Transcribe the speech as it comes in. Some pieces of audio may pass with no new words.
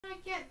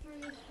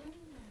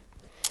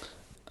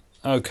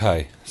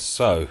Okay,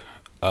 so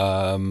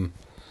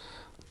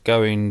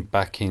going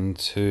back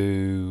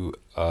into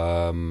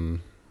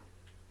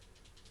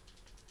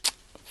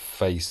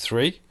phase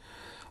 3,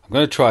 I'm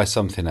going to try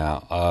something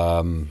out.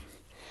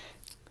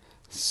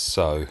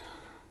 So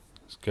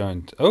it's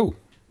going to, oh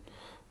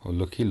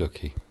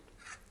looky,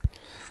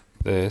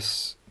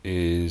 this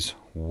is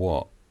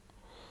what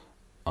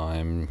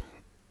I'm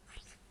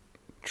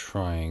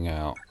trying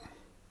out.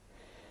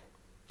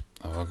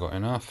 Have I got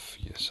enough?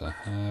 Yes, I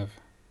have.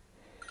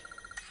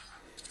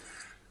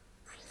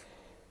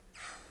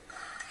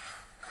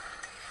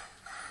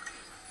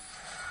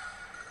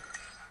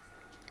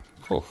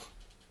 Oh,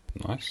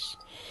 nice.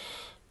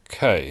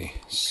 Okay,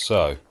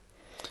 so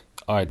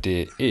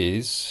idea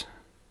is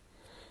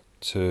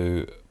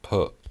to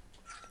put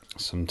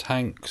some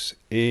tanks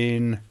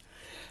in,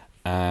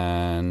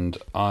 and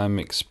I'm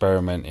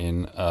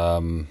experimenting.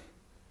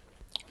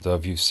 Though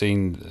if you've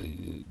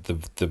seen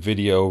the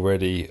video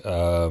already,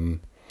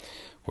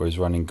 where he's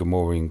running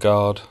Gamorrean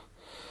Guard,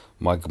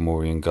 my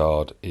Gamorrean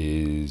Guard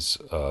is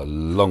a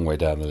long way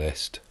down the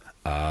list.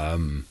 I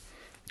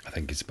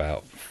think it's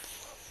about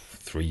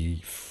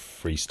three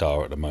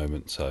star at the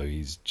moment, so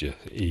he's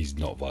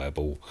not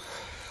viable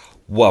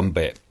one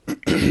bit.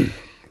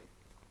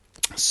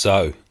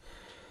 So,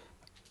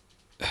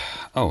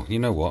 oh, you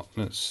know what?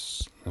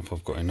 Let's, if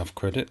I've got enough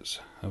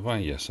credits, have I?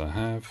 Yes, I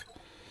have.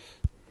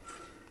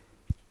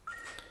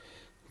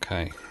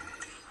 Okay.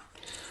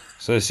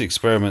 So this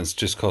experiment's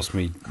just cost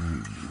me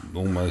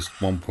almost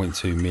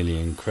 1.2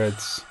 million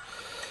creds.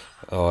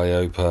 Oh, I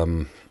hope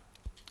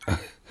I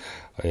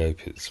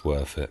hope it's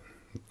worth it.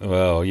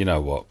 Well, you know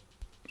what?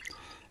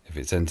 If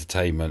it's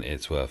entertainment,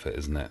 it's worth it,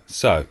 isn't it?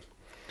 So,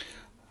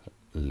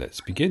 let's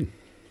begin.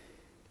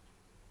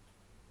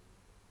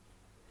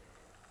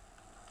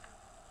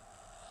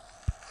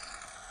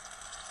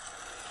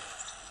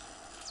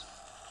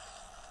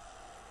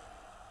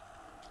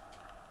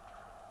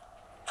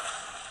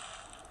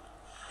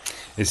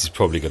 This is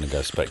probably going to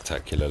go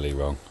spectacularly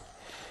wrong.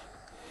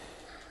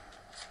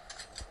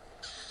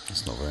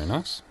 It's not very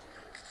nice.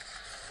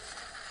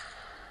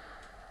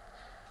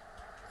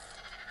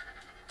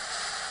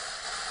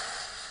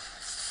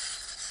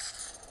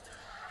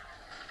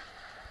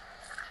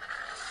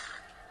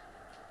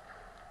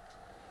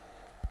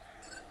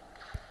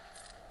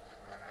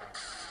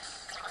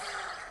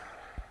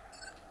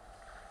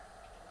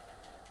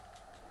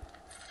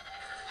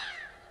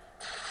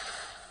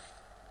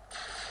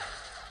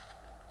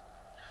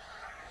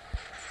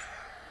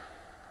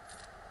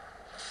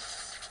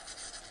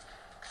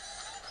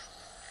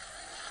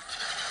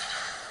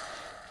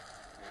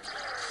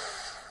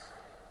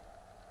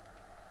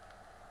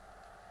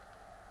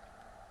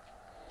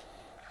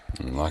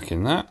 I'm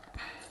liking that.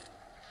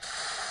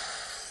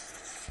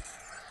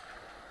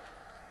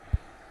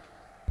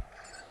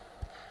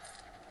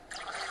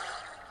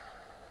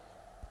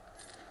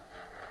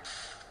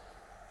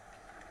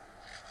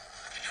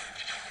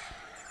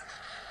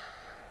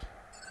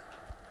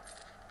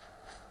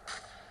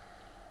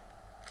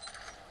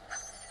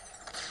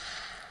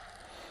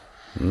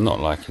 I'm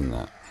not liking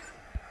that.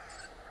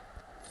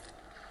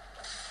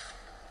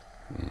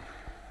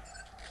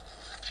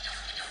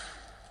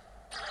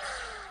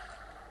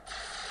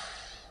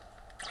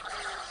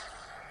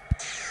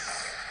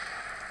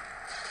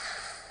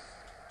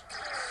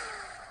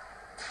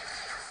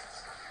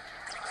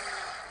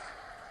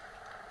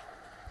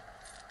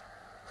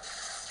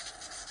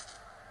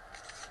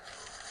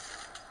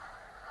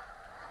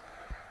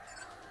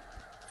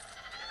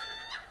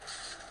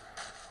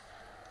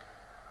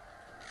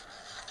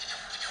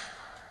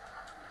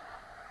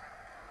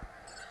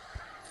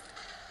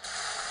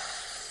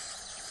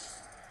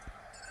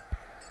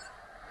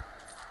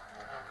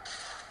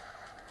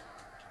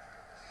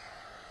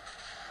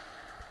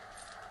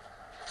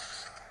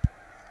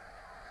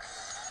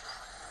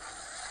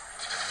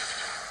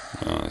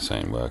 Oh, this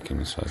ain't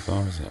working so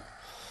far, is it?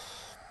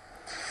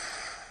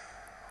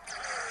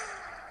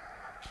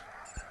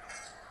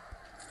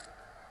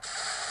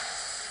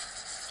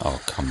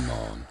 Oh, come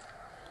on.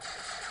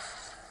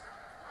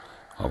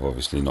 I've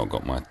obviously not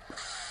got my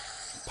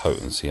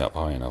potency up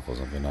high enough or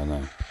something, I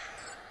know.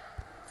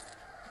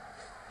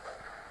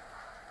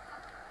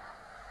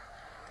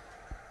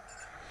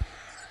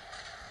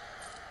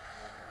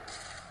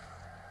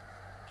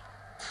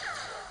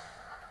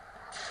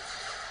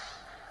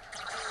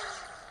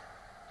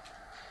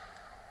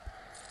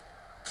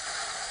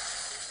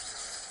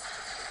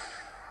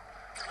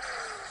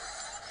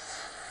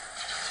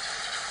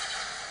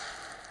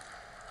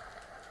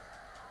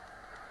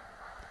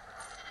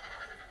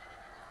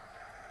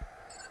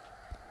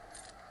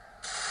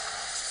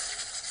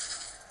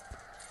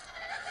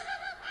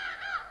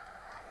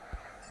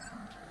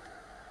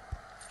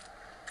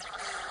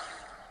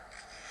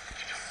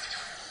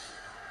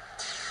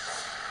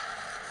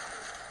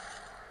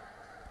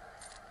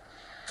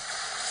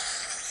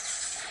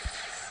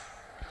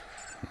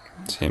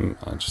 Him,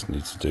 I just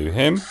need to do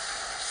him.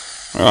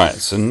 Right,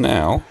 so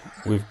now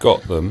we've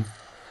got them.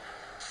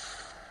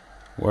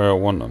 Where where I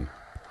want them.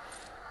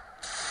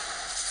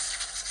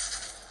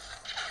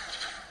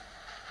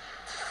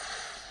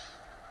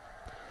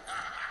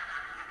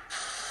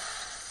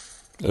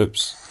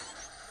 Oops.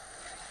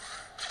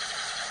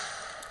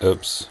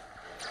 Oops.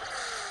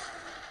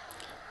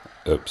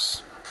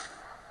 Oops.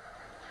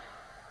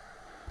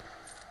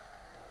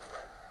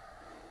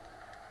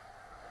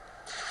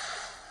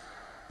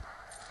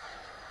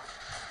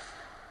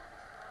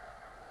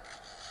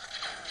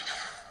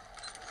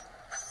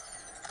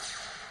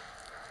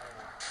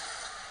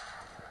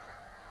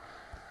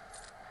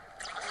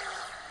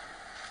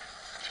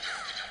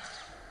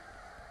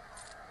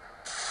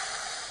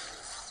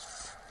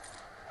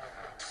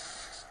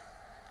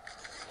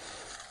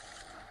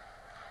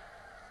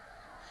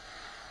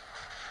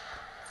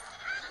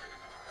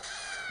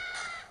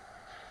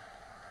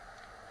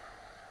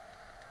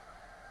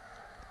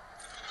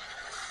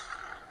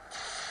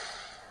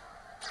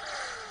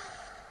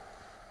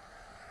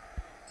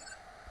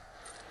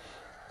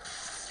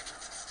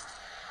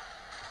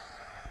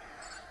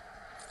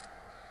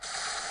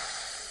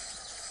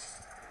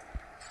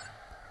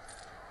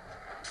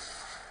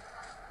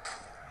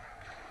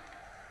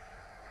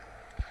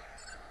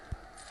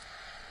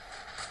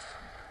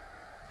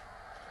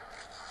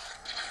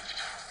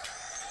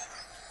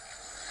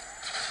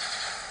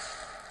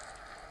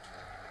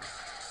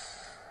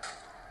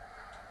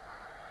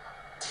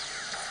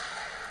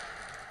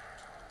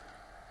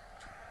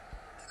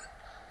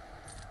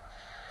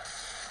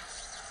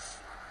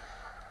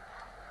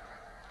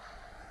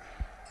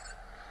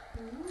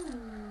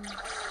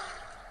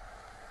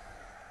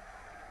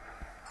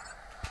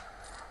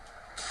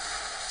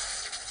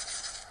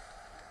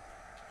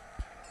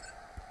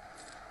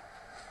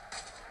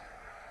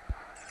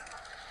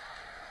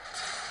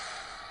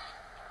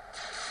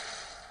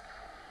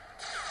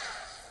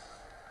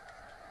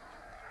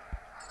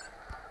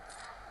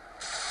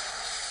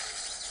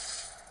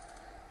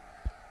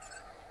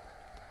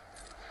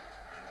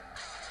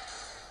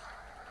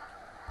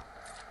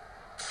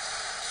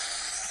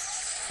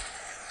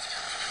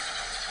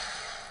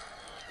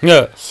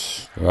 Yeah.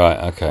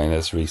 Right, okay,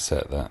 let's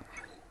reset that.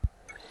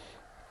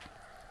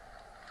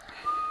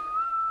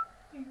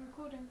 Are you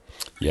recording?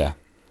 Yeah.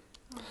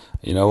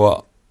 You know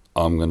what?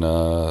 I'm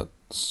gonna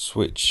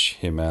switch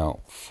him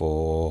out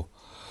for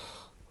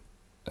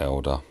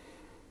Elder,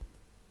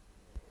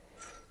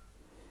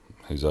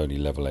 who's only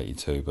level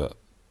 82, but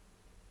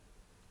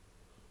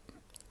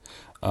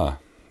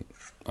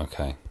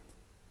okay.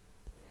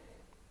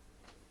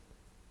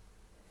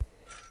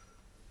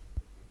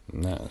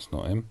 No, it's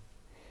not him.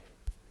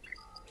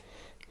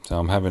 So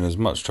I'm having as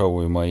much trouble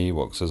with my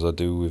Ewoks as I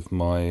do with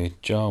my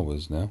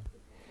Jawas now.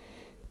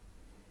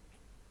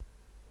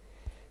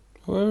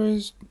 Where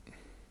is...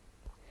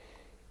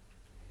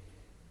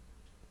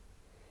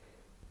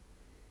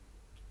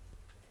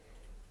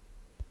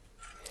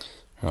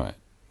 Right,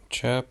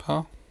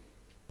 Chirpa.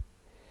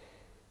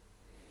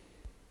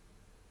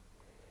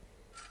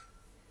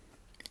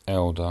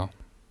 Elder.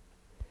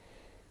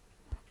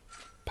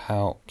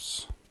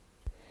 Palps.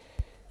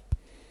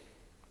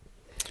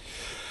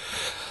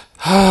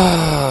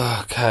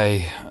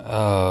 Okay.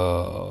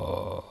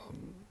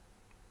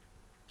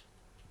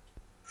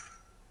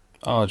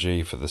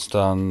 RG for the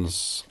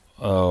stuns.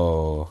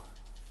 Oh.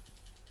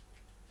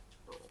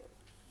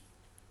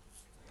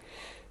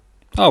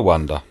 I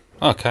wonder.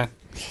 Okay.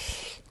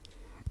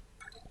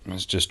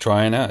 It's just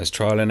trying out. It's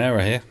trial and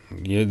error here.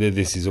 Yeah,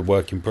 this is a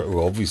work in progress.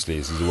 Well, obviously,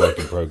 this is a work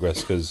in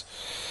progress because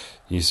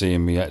you're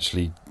seeing me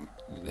actually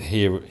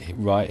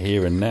right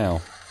here and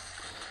now.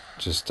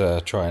 Just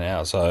trying it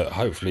out. So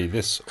hopefully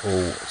this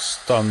all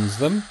stuns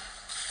them.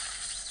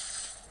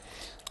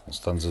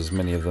 Stuns as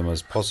many of them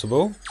as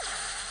possible.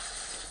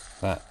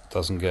 That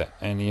doesn't get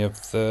any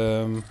of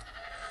them.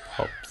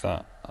 Pop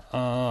that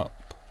up.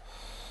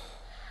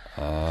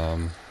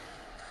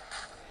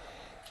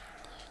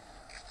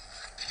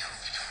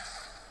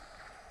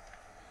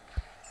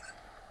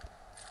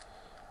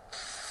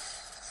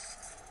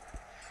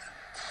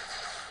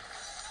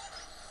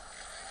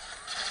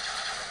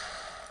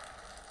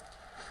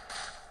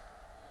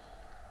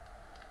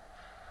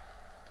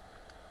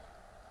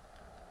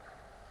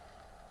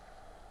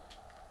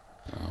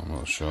 I'm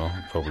not sure.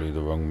 Probably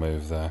the wrong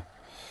move there.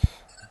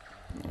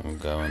 I'll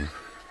go and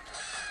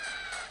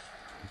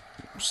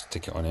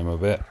stick it on him a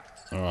bit.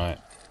 Alright.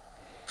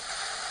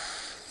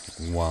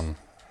 1.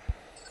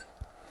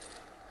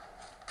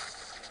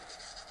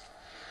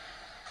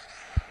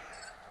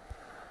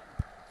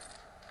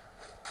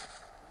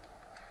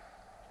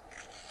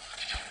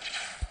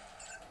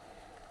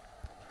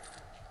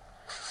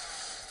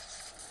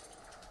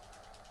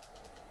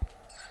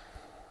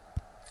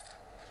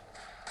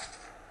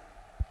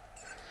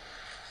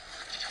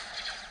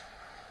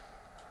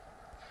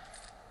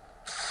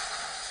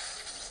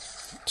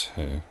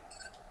 2.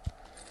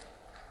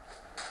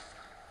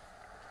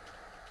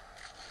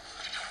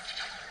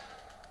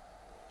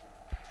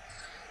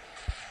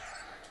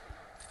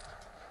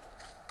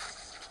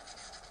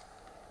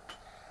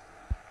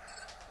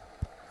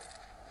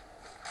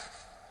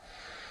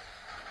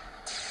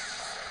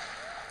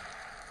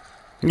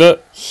 No.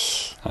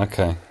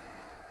 Okay.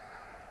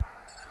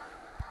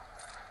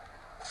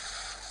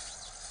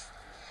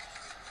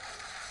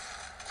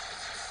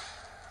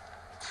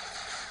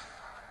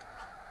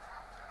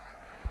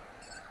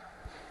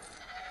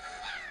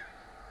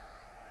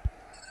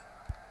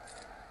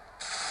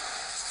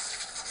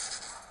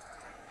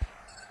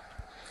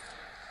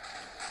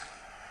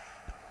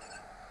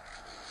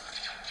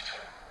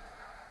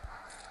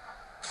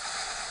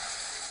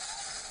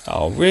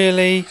 Oh,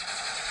 really?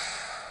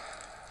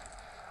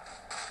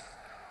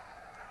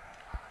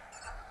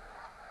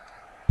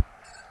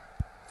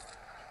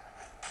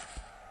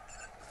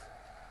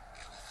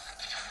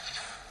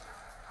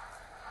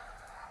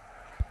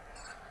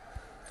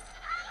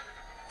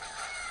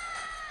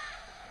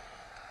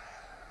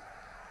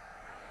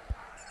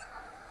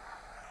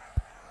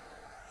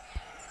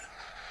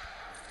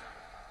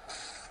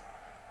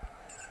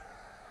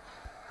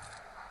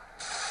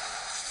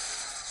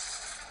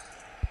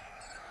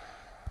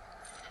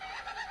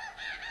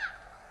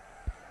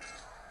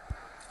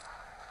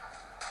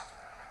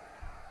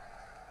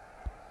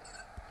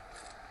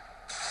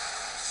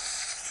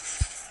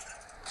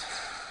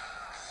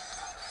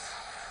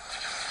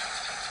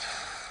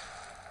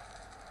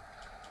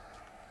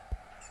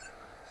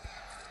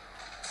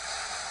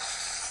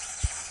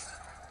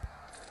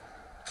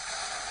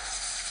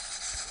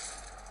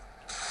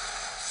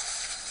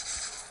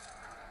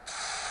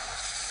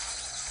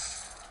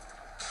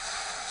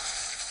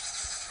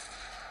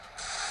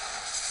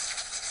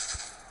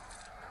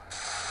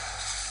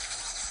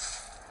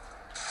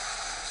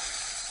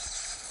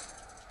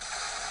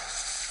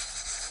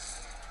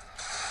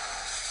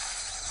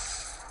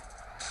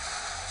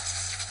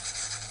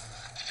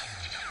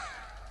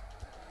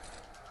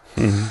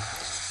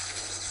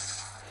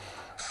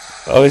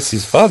 Oh, this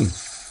is fun.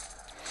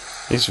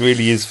 This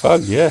really is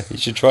fun. Yeah, you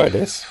should try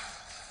this.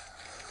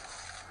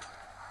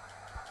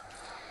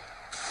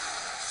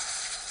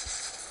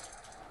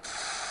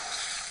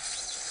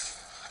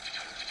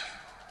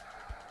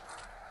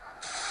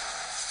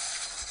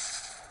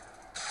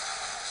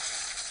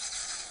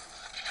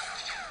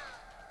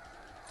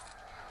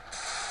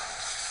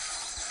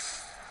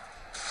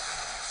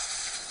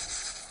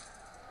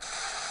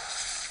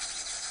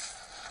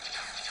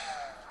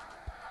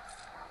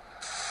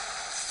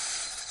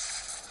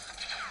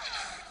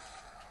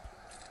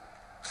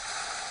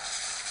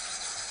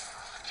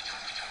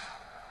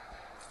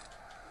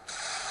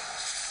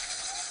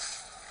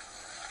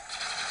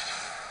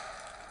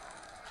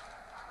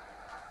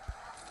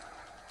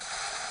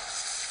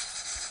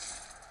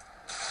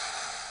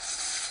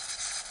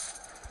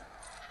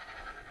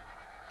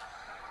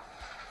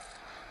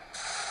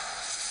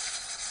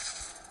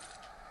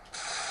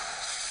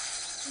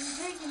 Are you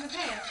taking the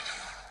piss?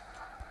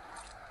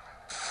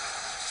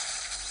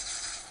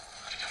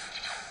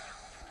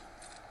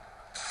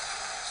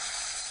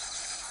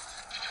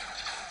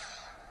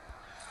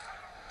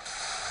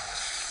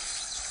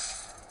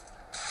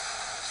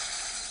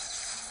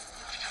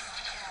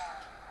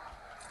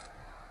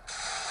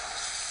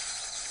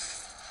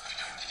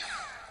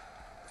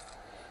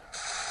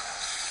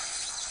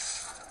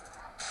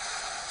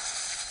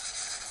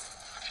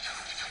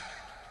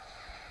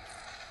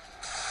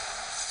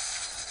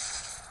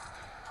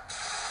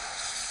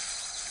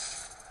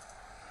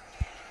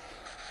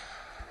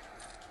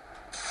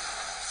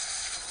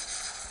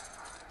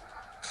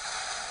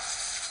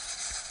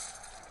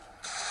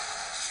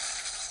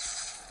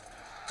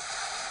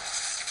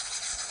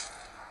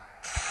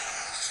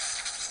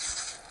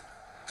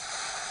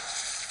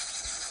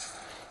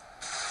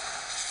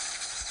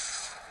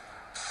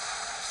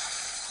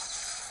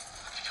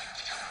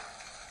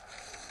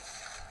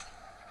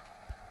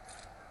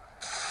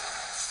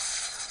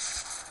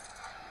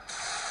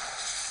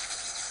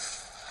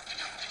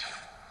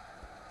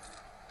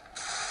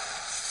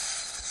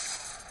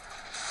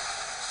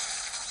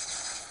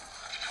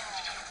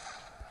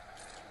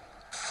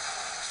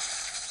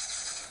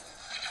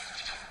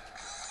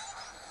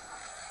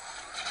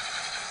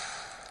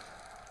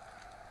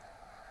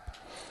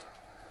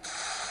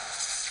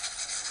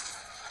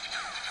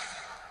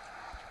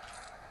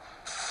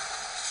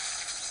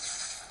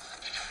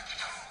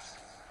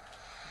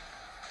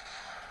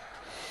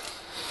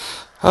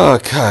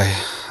 Okay.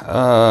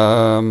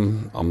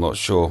 I'm not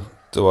sure.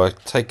 Do I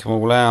take them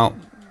all out?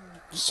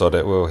 Sod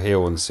it, we'll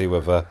heal and see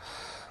whether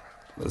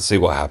see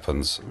what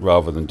happens,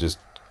 rather than just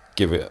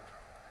give it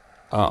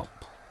up.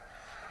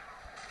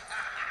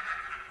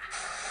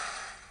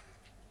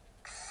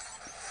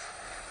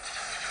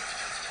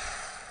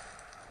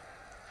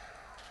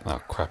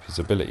 Oh crap! His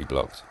ability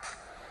blocked.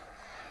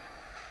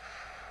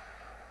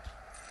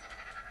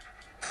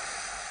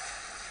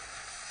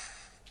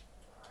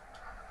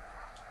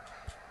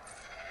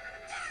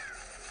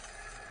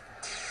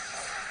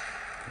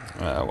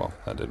 Oh well,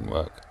 that didn't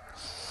work.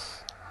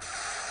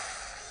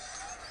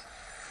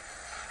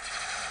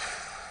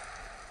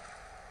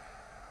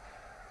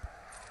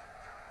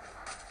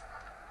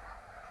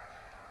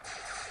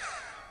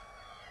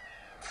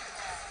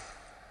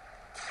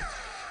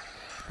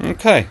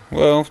 Okay,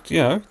 well,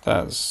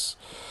 that's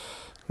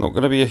Not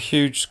going to be a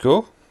huge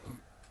score,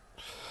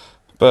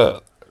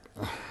 but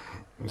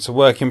it's a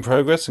work in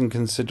progress, and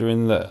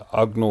considering that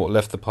Ugnaught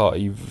left the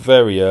party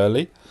very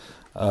early,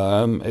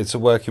 it's a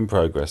work in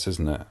progress,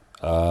 isn't it?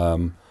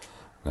 I'm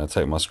going to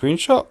take my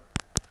screenshot.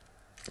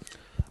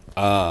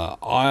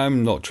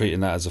 I'm not treating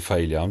that as a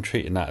failure. I'm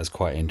treating that as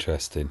quite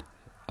interesting.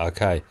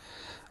 Okay.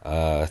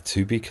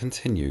 To be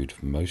continued,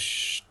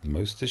 most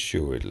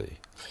assuredly.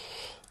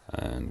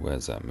 And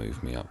where's that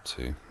move me up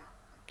to?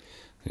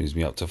 Moves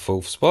me up to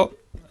 4th spot.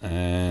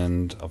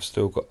 And I've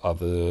still got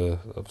other...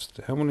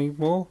 how many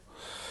more?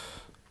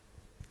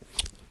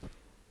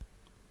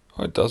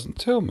 Oh, it doesn't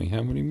tell me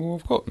how many more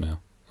I've got now.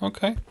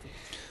 Okay.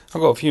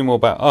 I've got a few more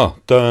back. Oh,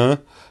 duh.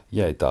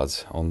 Yeah, it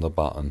does on the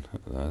button.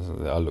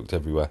 I looked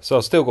everywhere. So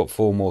I've still got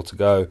 4 more to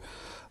go.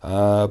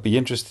 Be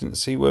interesting to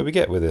see where we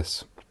get with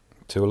this.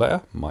 Till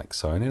later, Mike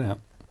signing out.